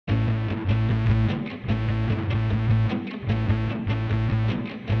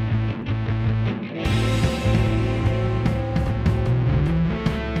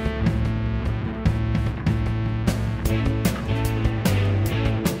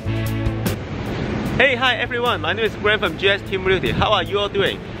Hey, hi everyone, my name is Graham from GS Team Realty. How are you all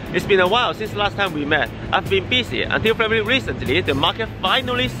doing? It's been a while since last time we met. I've been busy until very recently the market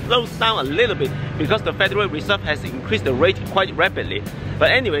finally slows down a little bit because the Federal Reserve has increased the rate quite rapidly.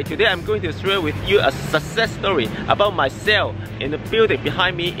 But anyway, today I'm going to share with you a success story about my sale in the building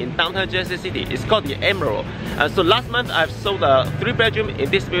behind me in downtown Jersey City. It's called the Emerald. So last month I've sold a 3-bedroom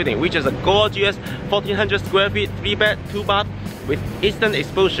in this building, which is a gorgeous 1400 square feet 3-bed 2-bath with eastern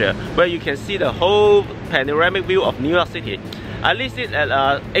exposure, where you can see the whole panoramic view of New York City. I leased it at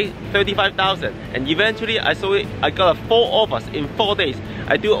 $35,000, and eventually I sold it. I got 4 offers in 4 days.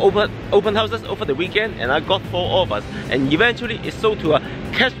 I do open houses over the weekend, and I got 4 offers, and eventually it sold to a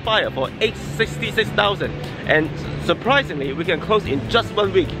cash buyer for $866,000. And surprisingly, we can close in just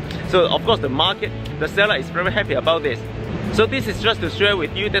 1 week. So of course the seller is very happy about this. So this is just to share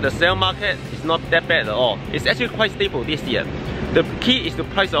with you that the sale market is not that bad at all. It's actually quite stable this year. The key is to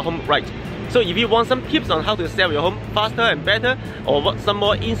price your home right. So if you want some tips on how to sell your home faster and better, or some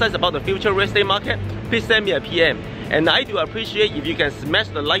more insights about the future real estate market, please send me a PM. And I do appreciate if you can smash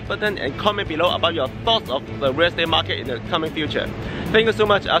the like button and comment below about your thoughts of the real estate market in the coming future. Thank you so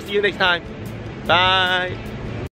much. I'll see you next time. Bye.